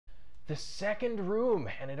the second room,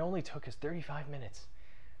 and it only took us 35 minutes.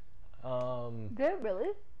 Did it really?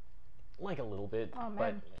 Like a little bit, oh, man.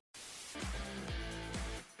 but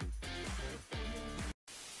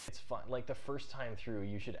it's fun. Like the first time through,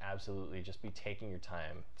 you should absolutely just be taking your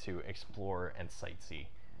time to explore and sightsee,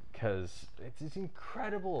 because it's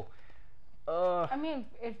incredible. I mean,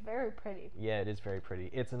 it's very pretty. Yeah, it is very pretty.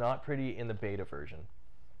 It's not pretty in the beta version.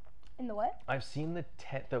 In the what? I've seen the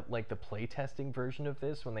play testing version of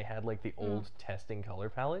this when they had like the old testing color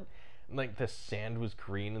palette. Like the sand was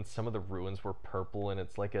green and some of the ruins were purple, and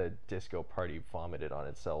it's like a disco party vomited on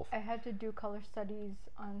itself. I had to do color studies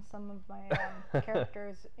on some of my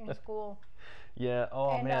characters in school. Yeah.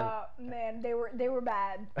 Oh, and, man. Man, they were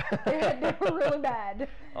bad. They were really bad.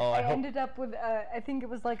 Oh, I ended up with I think it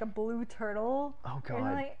was like a blue turtle. Oh God.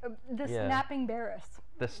 And like the snapping barris.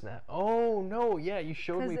 The snap. Oh no! Yeah, you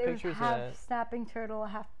showed me pictures it was of half that. snapping turtle,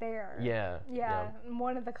 half bear. Yeah. Yeah. And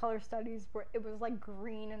one of the color studies were it was like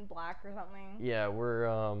green and black or something. Yeah, we're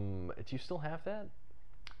do you still have that?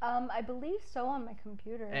 I believe so on my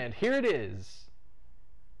computer. And here it is.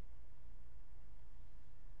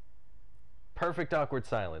 Perfect awkward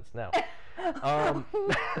silence. Now, what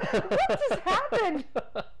just happened?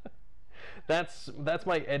 That's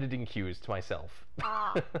my editing cues to myself.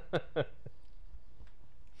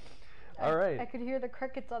 All right. I could hear the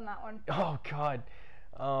crickets on that one. Oh God,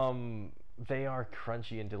 they are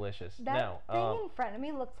crunchy and delicious. That thing in front of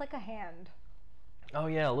me looks like a hand. Oh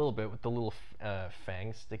yeah, a little bit with the little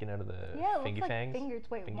fangs sticking out of the it looks like fingers.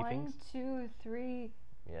 Wait, Fingy 1, fangs? 2, 3.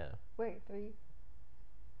 Yeah. Wait, 3.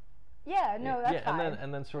 Yeah, no, that's fine.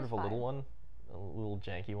 and then sort of a little one, a little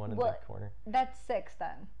janky one in the corner. That's 6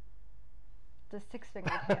 then. The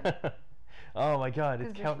 6-fingered hand. Oh my God,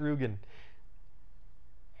 it's Count Rugen.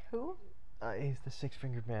 Who? He's the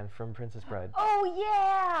 6-fingered man from Princess Bride. Oh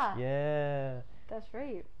yeah. Yeah. That's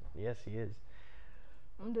right. Yes, he is.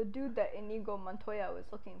 The dude that Inigo Montoya was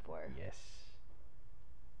looking for. Yes.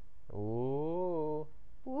 Ooh.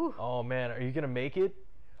 Ooh. Oh man, are you gonna make it?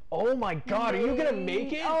 Oh my God, are you gonna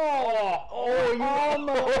make it? Oh, you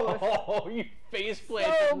almost. Oh, you face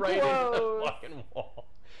planted right into the fucking wall.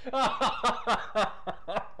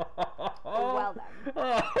 Well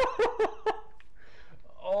done.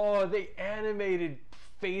 Oh, they animated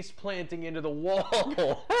face planting into the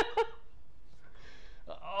wall.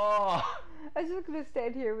 Oh. I was just gonna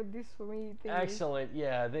stand here with these swimmy things. Excellent.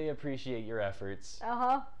 Yeah, they appreciate your efforts.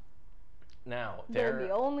 Now, they're the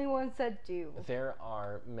only ones that do. There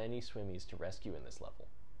are many swimmies to rescue in this level.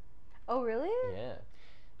 Oh, really? Yeah.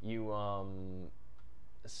 You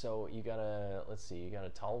so you got you got a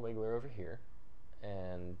tall wiggler over here,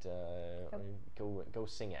 and go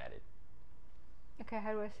sing at it. Okay,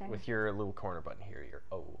 how do I sing? With your little corner button here, your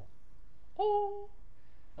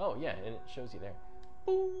oh yeah, and it shows you there.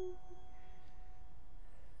 Boom.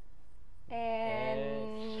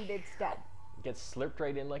 And it's dead. It gets slurped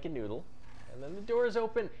right in like a noodle, and then the doors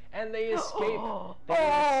open, and they escape. They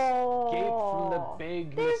escape from the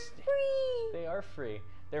big. They're free. They are free.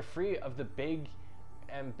 They're free of the big,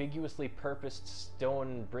 ambiguously purposed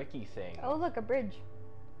stone bricky thing. Oh, look, a bridge.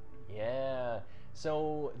 Yeah.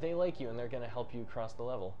 So they like you, and they're gonna help you cross the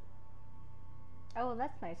level. Oh,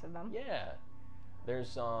 that's nice of them. Yeah.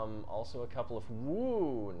 There's also a couple of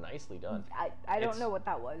nicely done. I don't know what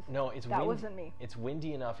that was. No, that wasn't me. It's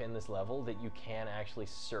windy enough in this level that you can actually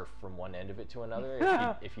surf from one end of it to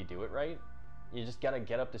another if you do it right. You just gotta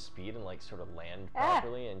get up to speed and like sort of land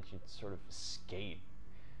properly, and you sort of skate.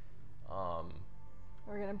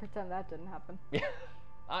 We're gonna pretend that didn't happen. Yeah,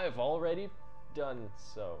 I've already done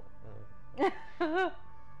so. Yeah.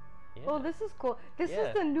 Well, this is cool. This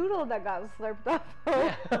is the noodle that got slurped up.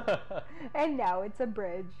 Yeah. And now it's a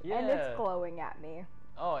bridge. Yeah. And it's glowing at me.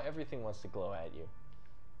 Oh, everything wants to glow at you.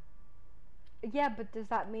 Yeah, but does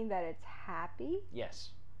that mean that it's happy?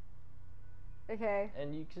 Yes. Okay.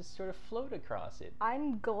 And you just sort of float across it.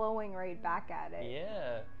 I'm glowing right back at it.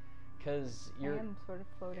 Yeah. Because I am sort of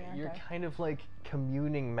floating. You're kind of like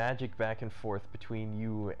communing magic back and forth between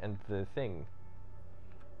you and the thing.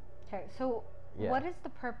 Okay, so what is the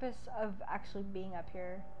purpose of actually being up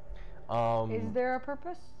here? Is there a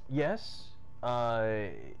purpose? Yes. It's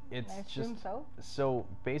I assume so. So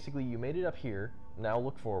basically, you made it up here. Now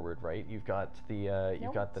look forward, right? You've got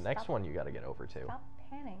the next one you got to get over to. Stop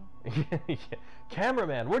panning.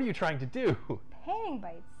 Cameraman, what are you trying to do? Panning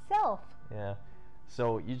by itself. Yeah.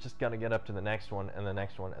 So you just got to get up to the next one, and the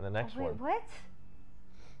next one, and the next one. Wait, what?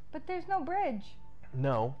 But there's no bridge.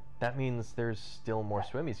 No, that means there's still more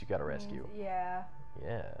swimmies you gotta rescue. Yeah.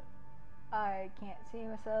 Yeah. I can't see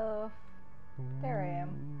myself. There I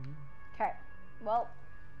am. Okay. Well,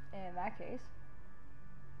 in that case.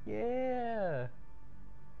 Yeah.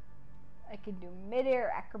 I can do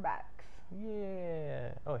mid-air acrobatics.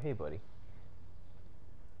 Yeah. Oh, hey, buddy.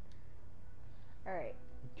 All right.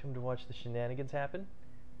 Come to watch the shenanigans happen?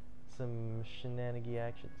 Some shenanigy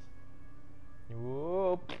actions.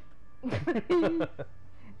 Whoop.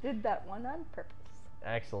 Did that one on purpose.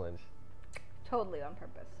 Excellent. Totally on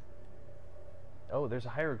purpose. Oh, there's a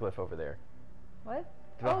hieroglyph over there. What?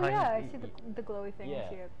 Behind, oh yeah, I see the glowy thing. Yeah. I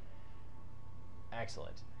see it.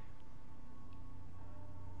 Excellent.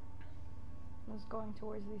 I was going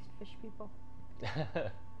towards these fish people.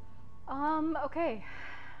 Okay.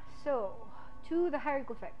 So, to the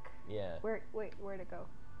hieroglyphic. Yeah. Where'd it go?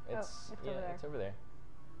 It's over there. It's over there.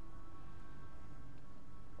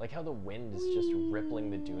 Like how the wind is just rippling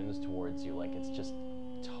the dunes towards you, like it's just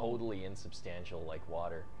totally insubstantial, like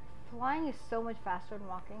water. Flying is so much faster than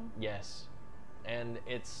walking. Yes. And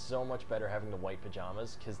it's so much better having the white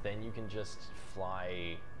pajamas, because then you can just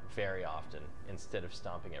fly very often instead of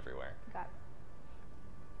stomping everywhere. Got it.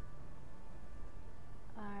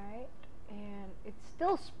 Alright, and it's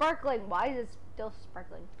still sparkling. Why is it still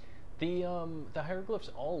sparkling? The hieroglyphs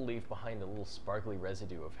all leave behind a little sparkly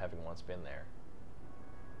residue of having once been there.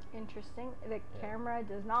 Interesting. The camera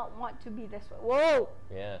does not want to be this way. Whoa!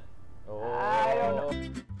 Yeah. Oh. I don't know.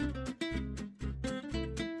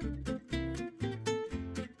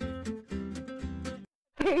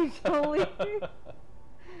 Occasionally.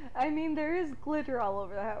 I mean, there is glitter all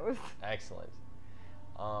over the house. Excellent.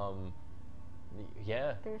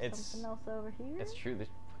 Yeah. There's something else over here. It's true. There's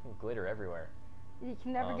fucking glitter everywhere. You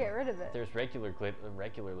can never get rid of it. There's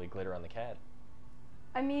regularly glitter on the cat.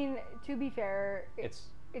 I mean, to be fair, it's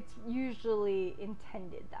usually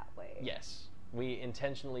intended that way. Yes. We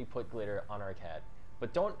intentionally put glitter on our cat.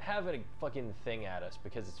 But don't have a fucking thing at us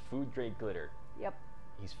because it's food grade glitter. Yep.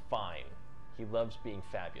 He's fine. He loves being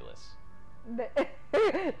fabulous.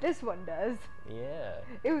 This one does. Yeah.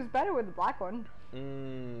 It was better with the black one.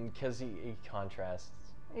 Because he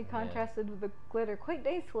contrasts. It contrasted with the glitter quite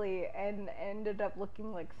nicely and ended up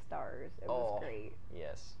looking like stars. It was great.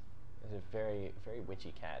 Yes. It's a very, very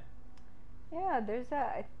witchy cat. Yeah, there's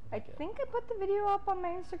that. I think I put the video up on my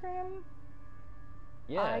Instagram.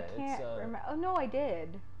 Yeah, I can't remember. Oh, no, I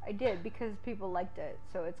did. I did because people liked it,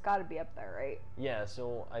 so it's got to be up there, right? Yeah,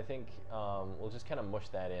 so I think we'll just kind of mush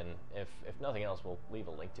that in. If nothing else, we'll leave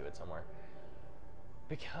a link to it somewhere.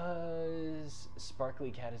 Because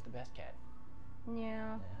Sparkly Cat is the best cat.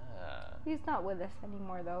 Yeah. Yeah. He's not with us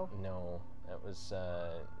anymore, though. No, that was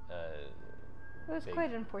it was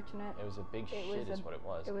quite unfortunate. It was a big shit is what it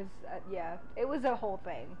was. It was, yeah, it was a whole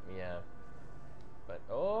thing. Yeah. But,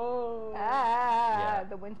 yeah.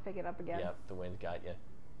 The wind's picking up again. Yep, the wind got you.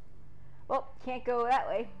 Well, can't go that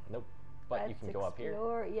way. Nope. But you can go up here.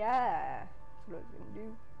 Yeah. That's what I was going to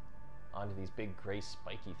do. Onto these big gray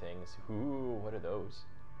spiky things. Ooh, what are those?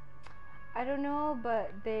 I don't know,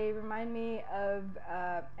 but they remind me of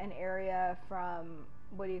an area from,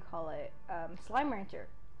 what do you call it? Slime Rancher.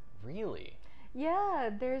 Really? Yeah,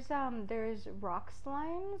 there's rock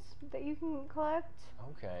slimes that you can collect.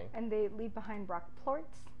 Okay. And they leave behind rock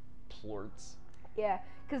plorts. Plorts? Yeah,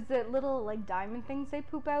 because the little like diamond things they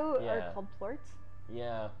poop out are called plorts.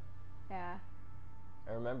 Yeah. Yeah.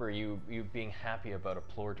 I remember you being happy about a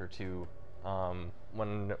plort or two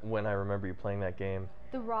when I remember you playing that game.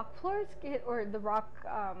 The rock plorts or the rock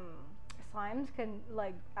slimes can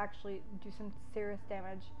like actually do some serious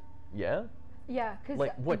damage. Yeah? Yeah, because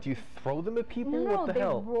like what? Do you throw them at people? No, what the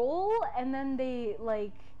hell? They roll and then they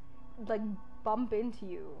like bump into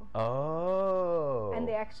you. Oh. And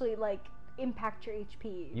they actually like impact your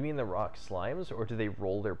HP. You mean the rock slimes, or do they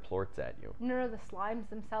roll their plorts at you? No, the slimes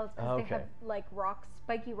themselves, because they have like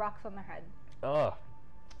spiky rocks on their head. Ugh,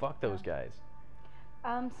 fuck those guys.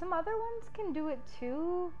 Some other ones can do it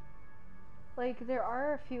too. Like there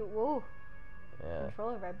are a few. Whoa. Yeah.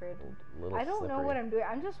 Controller vibrated. I don't know what I'm doing.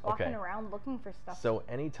 I'm just walking around looking for stuff. So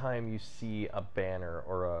anytime you see a banner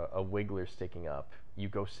or a wiggler sticking up, you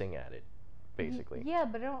go sing at it, basically. Yeah,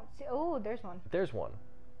 but I don't see. Oh, there's one. There's one.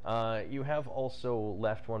 You have also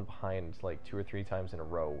left one behind like 2 or 3 times in a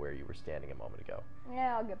row where you were standing a moment ago.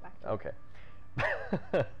 Yeah, I'll get back to it.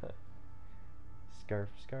 Okay. Scarf,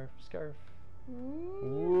 scarf, scarf.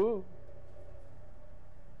 Woo.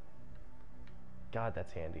 God,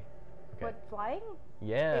 that's handy. Okay. What, flying?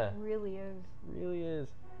 Yeah. It really is. Really is.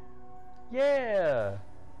 Yeah.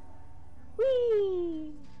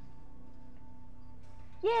 Whee!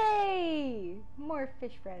 Yay! More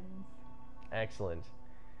fish friends. Excellent.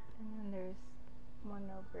 And then there's one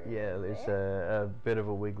over there. There's a bit of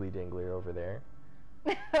a wiggly dingler over there.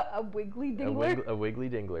 A wiggly dingler? A wiggly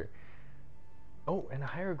dingler. Oh, and a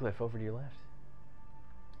hieroglyph over to your left.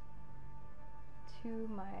 to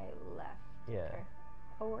my left. Yeah. Okay.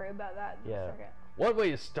 I'll worry about that in a second. What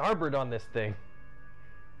way is starboard on this thing?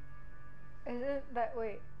 Is it that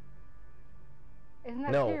way? Isn't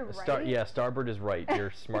that No, to your right? starboard is right.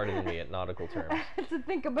 You're smarter than me at nautical terms. I had to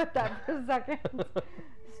think about that for a second.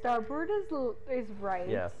 Starboard is right.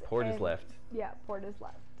 Yeah, port is left. Yeah, port is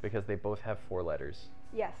left. Because they both have 4 letters.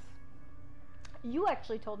 Yes. You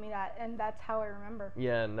actually told me that, and that's how I remember.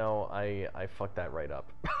 Yeah, no, I fucked that right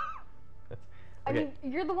up. Okay. I mean,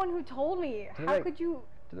 you're the one who told me. How could you?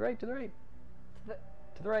 To the right, to the right.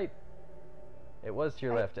 To the right. It was to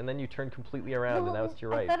your left, and then you turned completely around, and now it's to your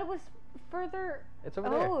right. I thought it was further. It's over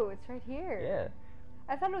there. Oh, it's right here. Yeah.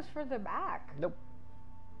 I thought it was further back. Nope.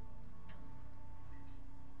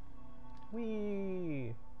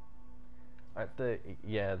 Whee!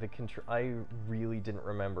 The control. I really didn't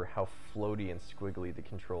remember how floaty and squiggly the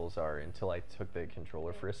controls are until I took the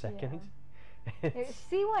controller for a second. Yeah.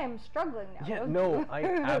 See why I'm struggling now. Yeah, no, I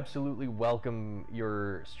absolutely welcome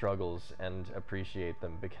your struggles and appreciate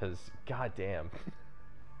them because, goddamn.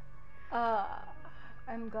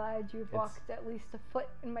 I'm glad you've walked at least a foot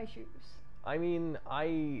in my shoes. I mean,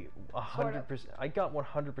 I got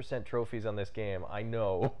 100% trophies on this game. I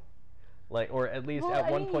know. Like, or at least at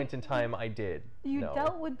one point in time, I did. You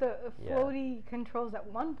dealt with the floaty controls at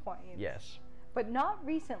one point. Yes. But not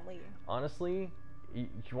recently. Honestly, you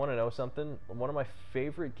want to know something? One of my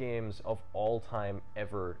favorite games of all time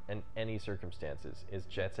ever in any circumstances is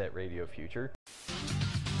Jet Set Radio Future.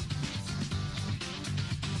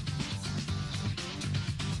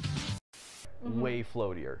 Way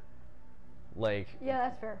floatier. Like, yeah,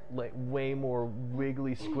 that's fair. Like way more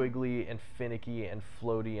wiggly, squiggly, and finicky, and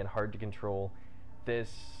floaty, and hard to control.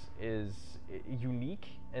 This is unique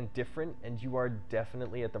and different, and you are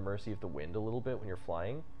definitely at the mercy of the wind a little bit when you're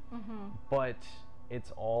flying. But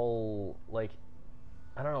it's all like,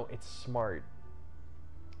 I don't know, it's smart.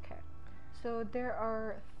 Okay, so there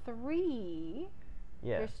are 3.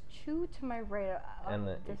 Yeah. There's 2 to my right of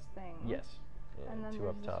this thing. Yes. Yeah, and then 2 there's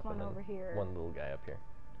up top, one and then over here. 1 little guy up here.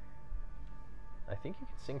 I think you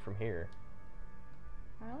can sing from here.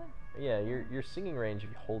 Really? Yeah, your singing range, if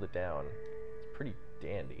you hold it down, it's pretty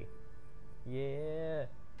dandy. Yeah.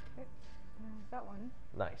 Okay. There's that one.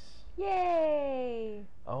 Nice. Yay!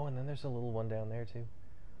 Oh, and then there's a little one down there too.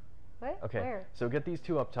 What? Okay. Where? So get these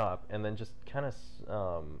 2 up top, and then just kind of,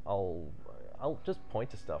 I'll just point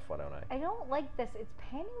to stuff. Why don't I? I don't like this. It's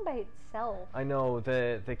panning by itself. I know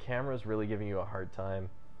the camera's really giving you a hard time.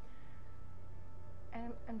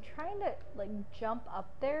 And I'm trying to like jump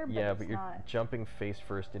up there, but yeah, it's but you're not. Jumping face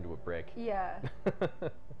first into a brick. Yeah.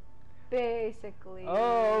 Basically.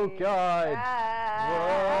 Oh God!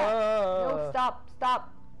 No,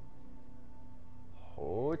 stop!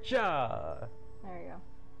 Hocha! There you go.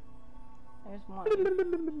 There's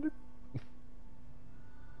one.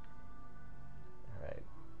 Alright.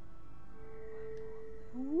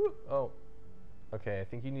 Oh. Okay, I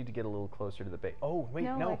think you need to get a little closer to the base. Oh, wait,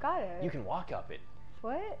 no. I got it. You can walk up it.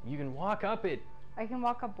 What? You can walk up it. I can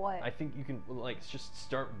walk up what? I think you can, like, just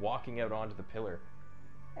start walking out onto the pillar.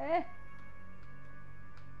 I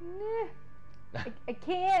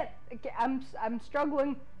can't. I'm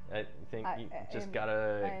struggling. I think you just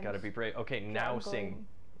gotta be brave. Okay, now sing.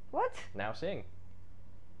 What? Now sing.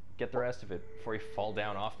 Get the rest of it before you fall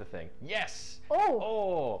down off the thing. Yes!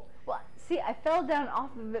 Oh! Well, see, I fell down off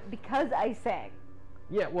of it because I sang.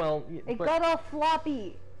 Yeah, well... It got all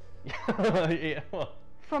floppy. Yeah, well...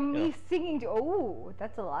 From me singing to... Oh,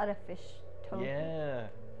 that's a lot of fish totems. Yeah.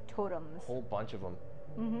 Totems. A whole bunch of them.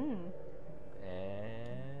 Mm-hmm.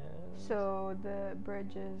 And... So the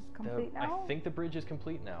bridge is complete now? I think the bridge is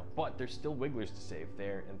complete now, but there's still wigglers to save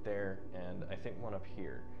there, and I think one up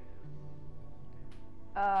here.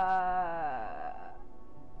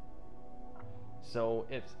 So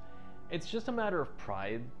it's just a matter of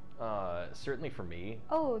pride, certainly for me.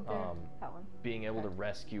 Oh, that one. Being able to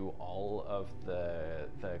rescue all of the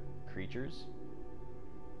creatures.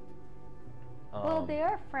 Well, they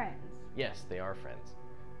are friends. Yes, they are friends.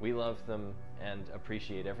 We love them and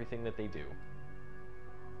appreciate everything that they do.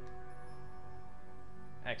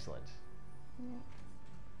 Excellent. Yeah.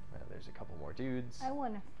 Well, there's a couple more dudes. I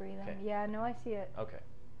want to free them. Okay. Yeah, no, I see it. Okay.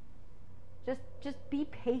 Just be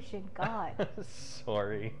patient, God.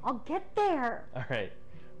 Sorry. I'll get there. All right.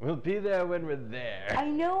 We'll be there when we're there. I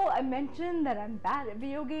know I mentioned that I'm bad at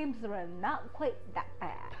video games, but I'm not quite that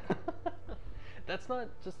bad. That's not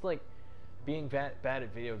just like being bad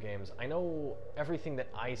at video games. I know everything that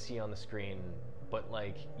I see on the screen, but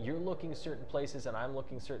like you're looking certain places and I'm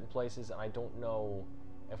looking certain places, and I don't know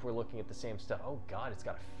if we're looking at the same stuff. Oh God, it's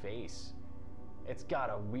got a face. It's got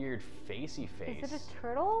a weird facey face. Is it a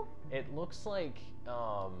turtle? It looks like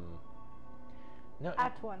no.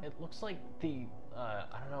 One. It looks like the I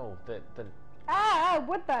don't know the.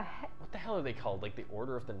 What the heck? What the hell are they called? Like the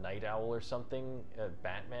Order of the Night Owl or something?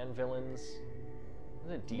 Batman villains?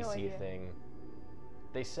 It's a DC thing.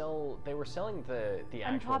 They were selling the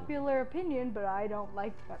actual... Unpopular opinion, but I don't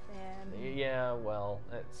like Batman. Yeah, well,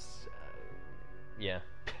 it's... yeah.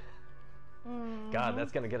 God,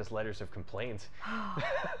 that's gonna get us letters of complaint.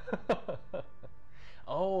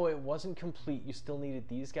 Oh, it wasn't complete. You still needed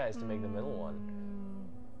these guys to make the middle one.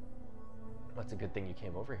 That's a good thing you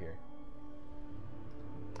came over here.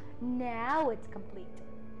 Now it's complete.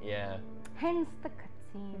 Yeah. Hence the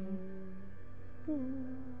cutscene.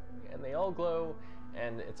 And they all glow,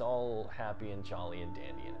 and it's all happy and jolly and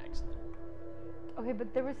dandy and excellent. Okay,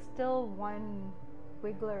 but there was still one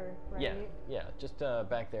Wiggler, right? Yeah, just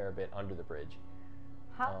back there a bit under the bridge.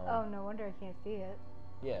 Oh, no wonder I can't see it.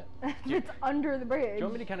 Yeah. It's under the bridge. Do you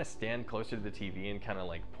want me to kind of stand closer to the TV and kind of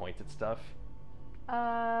like point at stuff?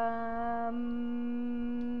 No.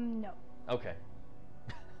 Okay.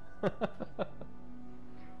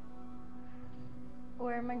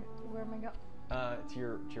 Where am I going? To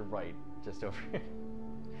your right, just over here.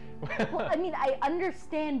 Well, I mean, I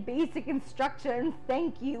understand basic instructions.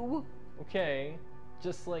 Thank you. Okay.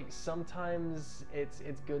 Just like sometimes it's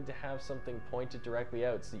good to have something pointed directly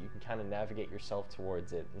out so you can kind of navigate yourself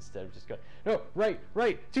towards it instead of just going, no, right,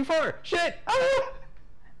 too far, shit! Ah!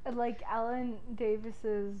 Like Alan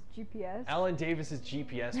Davis's GPS. Alan Davis's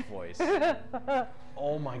GPS voice.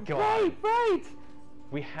 Oh my god. Right.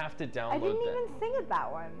 We have to download that. I didn't even sing it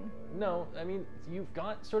that one. No, I mean, you've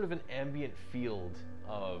got sort of an ambient field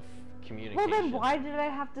of communication. Well, then why did I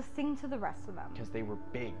have to sing to the rest of them? Because they were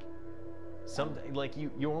big. Like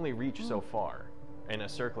you only reach so far in a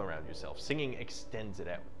circle around yourself. Singing extends it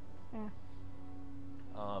out.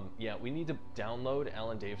 Yeah, we need to download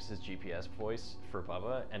Alan Davis's GPS voice for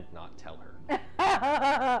Bubba and not tell her.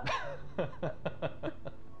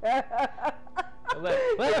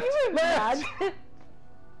 left.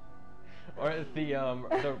 Or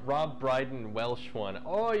the Rob Brydon Welsh one.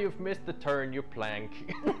 Oh, you've missed the turn, you plank.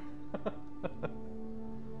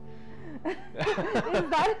 Is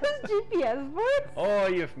that his GPS voice? Oh,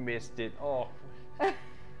 you've missed it. Oh.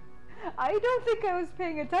 I don't think I was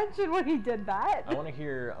paying attention when he did that. I want to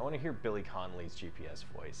hear Billy Connolly's GPS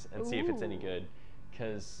voice and see if it's any good,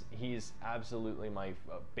 because he's absolutely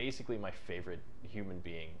basically my favorite human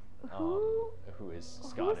being. Who is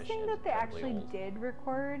Scottish? Who's saying that they actually did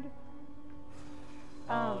record?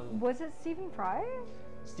 Was it Stephen Fry?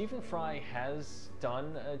 Stephen Fry has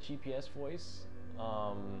done a GPS voice.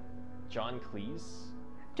 John Cleese.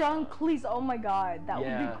 John Cleese, oh my god, that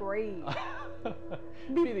would be great.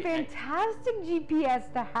 Be fantastic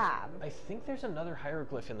GPS to have. I think there's another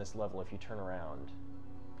hieroglyph in this level if you turn around.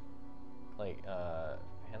 Like,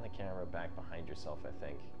 hand the camera back behind yourself, I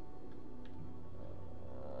think.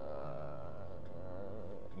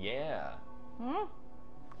 Yeah. I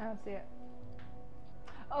don't see it.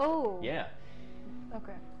 Oh. Yeah.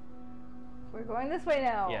 Okay. We're going this way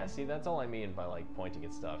now. Yeah, see, that's all I mean by, like, pointing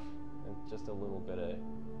at stuff. And just a little bit of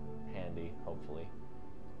handy, hopefully.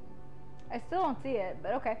 I still don't see it,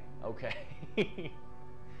 but okay. Okay.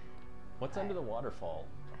 What's under the waterfall?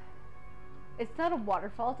 It's not a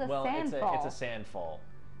waterfall, it's a sandfall. It's a sandfall.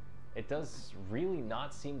 It does really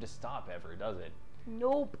not seem to stop ever, does it?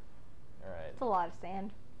 Nope. Alright. It's a lot of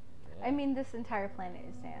sand. Yeah. I mean, this entire planet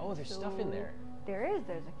is sand. Oh, there's stuff in there. There is.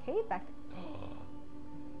 There's a cave back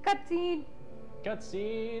there. Cutscene!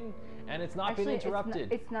 Cutscene! And it's not being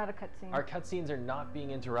interrupted. It's not a cutscene. Our cutscenes are not being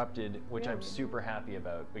interrupted, which I'm super happy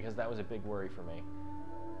about, because that was a big worry for me.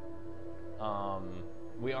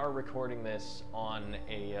 We are recording this on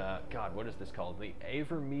a, God, what is this called? The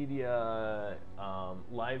AverMedia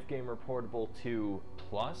Live Gamer Portable 2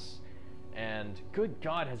 Plus. And good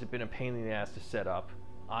God, has it been a pain in the ass to set up.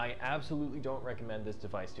 I absolutely don't recommend this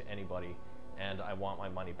device to anybody, and I want my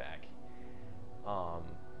money back.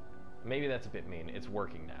 Maybe that's a bit mean. It's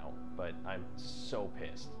working now, but I'm so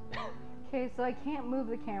pissed. Okay, so I can't move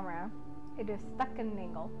the camera. It is stuck in an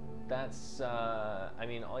angle. That's, I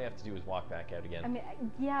mean, all you have to do is walk back out again. I mean,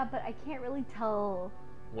 yeah, but I can't really tell...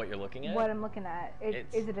 What you're looking at? What I'm looking at.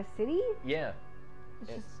 Is it a city? Yeah.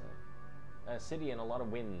 It's a city and a lot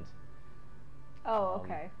of wind. Oh,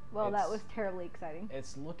 okay. Well, that was terribly exciting.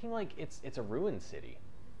 It's looking like it's a ruined city.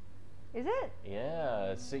 Is it?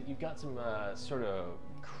 Yeah, so you've got some sort of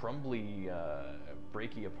crumbly,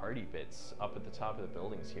 breaky-aparty bits up at the top of the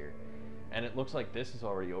buildings here. And it looks like this is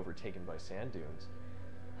already overtaken by sand dunes.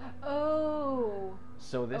 Oh.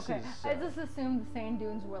 So this Okay. is. I just assumed the sand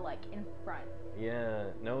dunes were like in front. Yeah.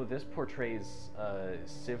 No, this portrays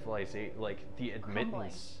civilization, like the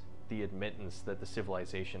admittance that the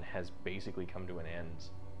civilization has basically come to an end.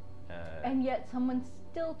 And yet someone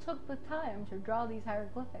still took the time to draw these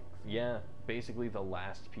hieroglyphics. Yeah, basically the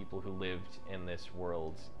last people who lived in this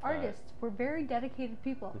world. Artists were very dedicated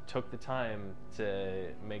people. Took the time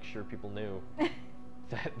to make sure people knew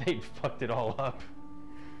that they'd fucked it all up.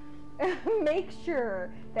 Make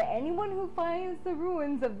sure that anyone who finds the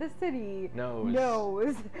ruins of this city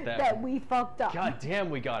knows that we fucked up. God damn,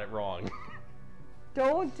 we got it wrong.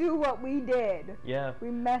 Don't do what we did. Yeah.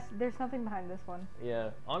 We messed. There's nothing behind this one.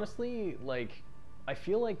 Yeah. Honestly, like, I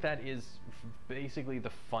feel like that is basically the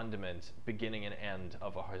fundament, beginning and end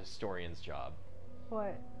of a historian's job.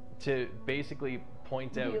 What? To basically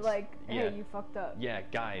point out. Be like, hey, you fucked up. Yeah,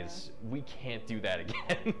 guys, we can't do that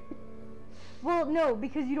again. Well, no,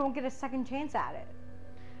 because you don't get a second chance at it.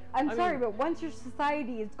 I'm sorry, but once your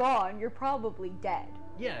society is gone, you're probably dead.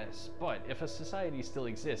 Yes, but if a society still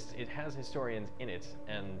exists, it has historians in it,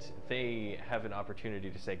 and they have an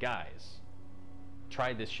opportunity to say, guys,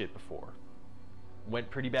 tried this shit before.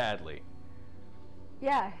 Went pretty badly.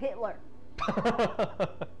 Yeah, Hitler.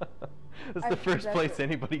 That's the first place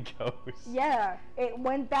anybody goes. Yeah, it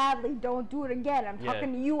went badly. Don't do it again. I'm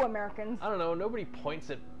talking to you, Americans. I don't know. Nobody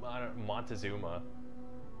points at Montezuma,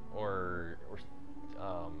 or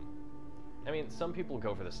I mean, some people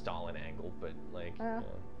go for the Stalin angle, but like.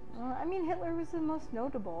 I mean, Hitler was the most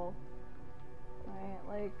notable. Right?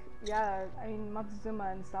 Like, yeah. I mean,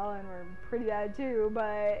 Montezuma and Stalin were pretty bad too,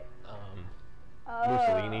 but.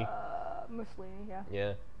 Mussolini. Mussolini, yeah.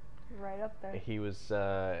 Yeah. Right up there. He was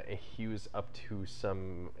up to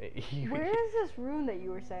some. Where is this rune that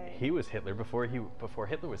you were saying? He was Hitler before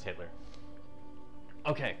Hitler was Hitler.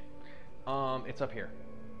 Okay, it's up here.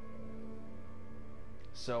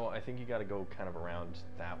 So I think you got to go kind of around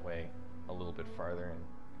that way a little bit farther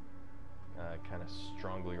and kind of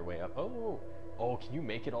strangle your way up. Oh, can you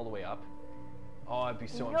make it all the way up? Oh, I'd be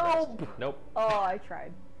so impressed. Nope. Oh, I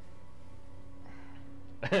tried.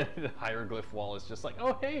 The hieroglyph wall is just like,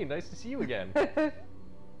 oh hey, nice to see you again. I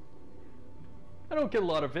don't get a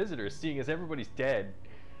lot of visitors, seeing as everybody's dead.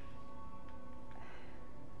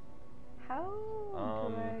 How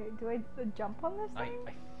do I jump on this thing?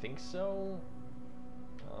 I think so.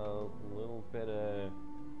 A little bit of.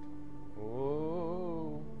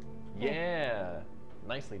 Whoa. Yeah.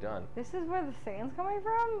 Nicely done. This is where the sand's coming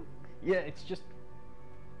from? Yeah, it's just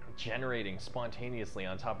generating spontaneously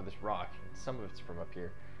on top of this rock. Some of it's from up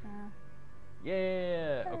here.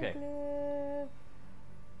 Yeah. Okay.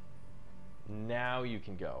 Now you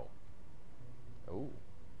can go. Oh.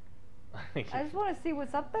 I just want to see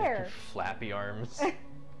what's up there. Flappy arms.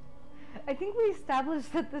 I think we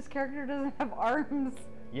established that this character doesn't have arms.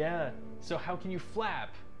 Yeah. So how can you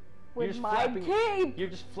flap? With my cape. You're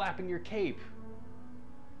just flapping your cape.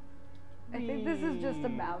 I think this is just a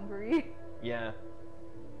boundary. Yeah.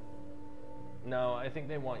 No, I think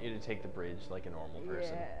they want you to take the bridge like a normal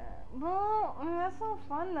person. Yeah. Well, I mean, that's not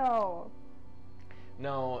fun though.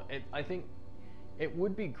 No, I think it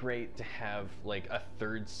would be great to have like a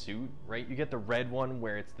third suit, right? You get the red one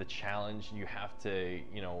where it's the challenge. You have to,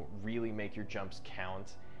 really make your jumps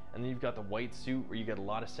count. And then you've got the white suit where you get a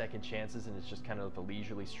lot of second chances and it's just kind of a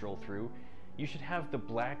leisurely stroll through. You should have the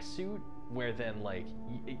black suit where then like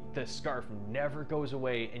the scarf never goes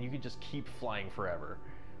away and you can just keep flying forever.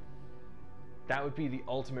 That would be the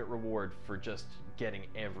ultimate reward for just getting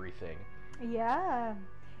everything. Yeah.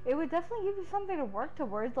 It would definitely give you something to work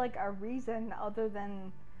towards, like a reason other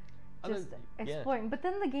than just exploring. But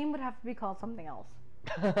then the game would have to be called something else.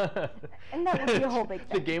 And that would be a whole big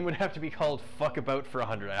thing. The game would have to be called Fuck About for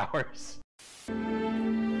 100 hours.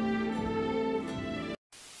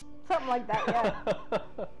 Something like that, yeah.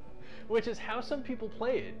 Which is how some people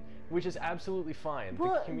play it, which is absolutely fine.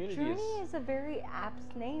 Well, the community Journey is a very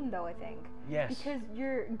apt name, though, I think. Yes. Because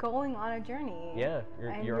you're going on a journey. Yeah,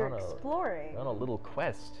 you're on exploring. On a little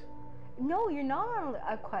quest. No, you're not on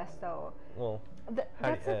a quest, though. Well,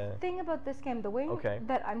 that's the thing about this game. The way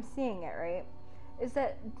that I'm seeing it, right, is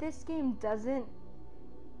that this game doesn't,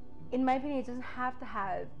 in my opinion, it doesn't have to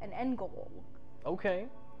have an end goal. Okay.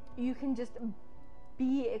 You can just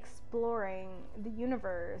be exploring the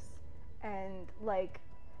universe and, like,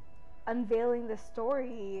 unveiling the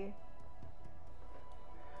story.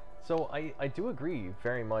 So I do agree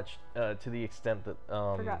very much to the extent that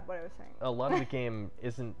forgot what I was saying. A lot of the game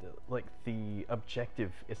isn't like the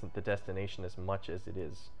objective isn't the destination as much as it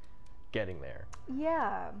is getting there.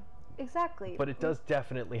 Yeah, exactly. But it does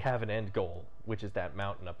definitely have an end goal, which is that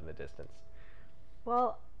mountain up in the distance.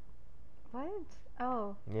 Well, What?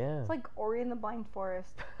 Oh. Yeah. It's like Ori and the Blind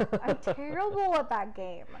Forest. I'm terrible at that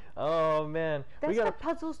game. Oh man. That's got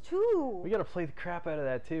puzzles too. We gotta play the crap out of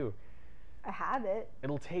that too. I have it.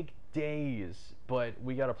 It'll take days, but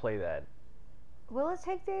we gotta play that. Will it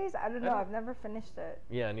take days? I don't know. I've never finished it.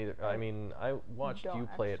 Yeah, neither. I mean, I watched you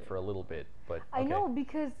play it for a little bit, but okay. I know,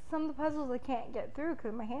 because some of the puzzles I can't get through because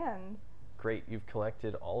of my hand. Great, you've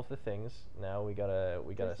collected all of the things. Now we gotta.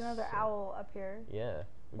 There's another owl up here. Yeah,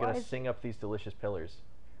 we gotta sing up these delicious pillars.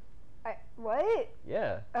 What?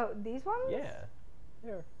 Yeah. Oh, these ones? Yeah.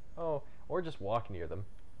 There. Oh, or just walk near them.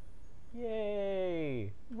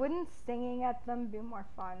 Yay! Wouldn't singing at them be more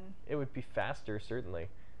fun? It would be faster, certainly.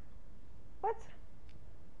 What?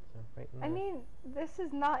 So right I mean, this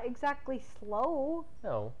is not exactly slow.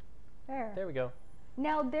 No. There. There we go.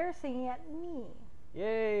 Now they're singing at me.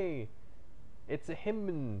 Yay! It's a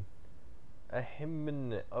hymn. A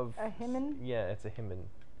hymn of... A hymn? Yeah, it's a hymn.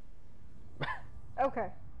 Okay.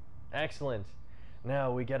 Excellent.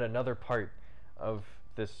 Now we get another part of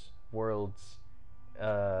this world's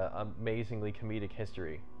amazingly comedic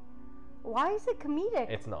history. Why is it comedic?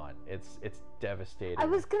 It's not. It's devastating. I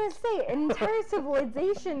was gonna say, an entire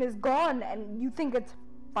civilization is gone and you think it's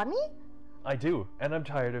funny? I do, and I'm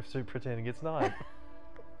tired of pretending it's not.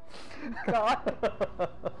 God.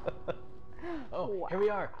 Oh, wow. Here we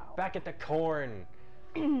are, back at the corn.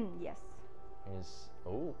 Yes.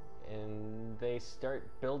 And they start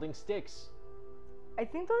building sticks. I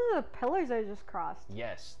think those are the pillars I just crossed.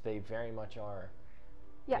 Yes, they very much are.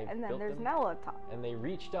 Yeah, and then there's Nella top. And they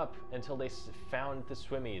reached up until they found the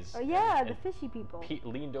swimmies. Oh yeah, the fishy people.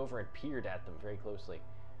 Leaned over and peered at them very closely.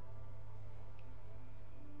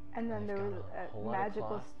 And then there was a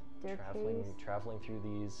magical staircase. Traveling through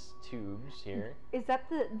these tubes here. Is that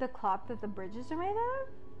the cloth that the bridges are made of?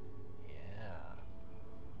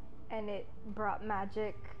 Yeah. And it brought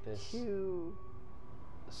magic to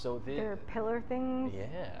their pillar things?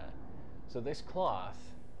 Yeah. So this cloth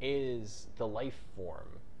is the life form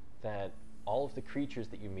that all of the creatures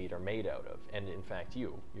that you meet are made out of, and in fact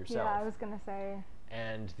you yourself. Yeah, I was gonna say.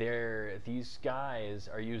 And these guys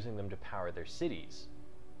are using them to power their cities.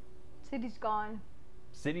 City's gone.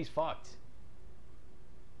 City's fucked.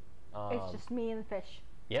 It's just me and the fish.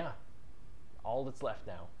 Yeah. All that's left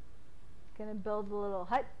now. Gonna build a little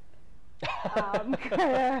hut.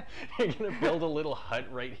 You're gonna build a little hut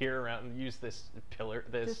right here around and use this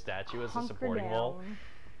statue as a supporting wall.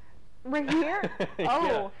 Right here?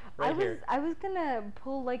 Oh, yeah, I was gonna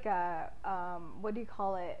pull like a what do you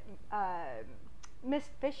call it? Miss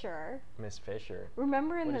Fisher. Miss Fisher.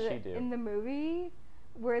 Remember in the movie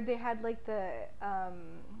where they had like the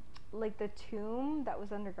tomb that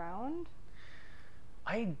was underground?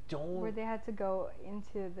 I don't... Where they had to go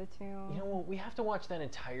into the tomb. You know what? We have to watch that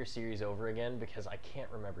entire series over again because I can't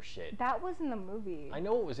remember shit. That was in the movie. I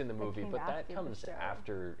know it was in the movie, but that comes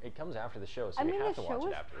after... It comes after the show, so we have to watch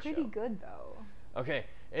it after the show. The show was pretty good, though. Okay,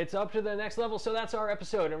 it's up to the next level, so that's our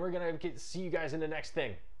episode, and we're gonna see you guys in the next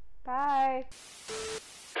thing. Bye.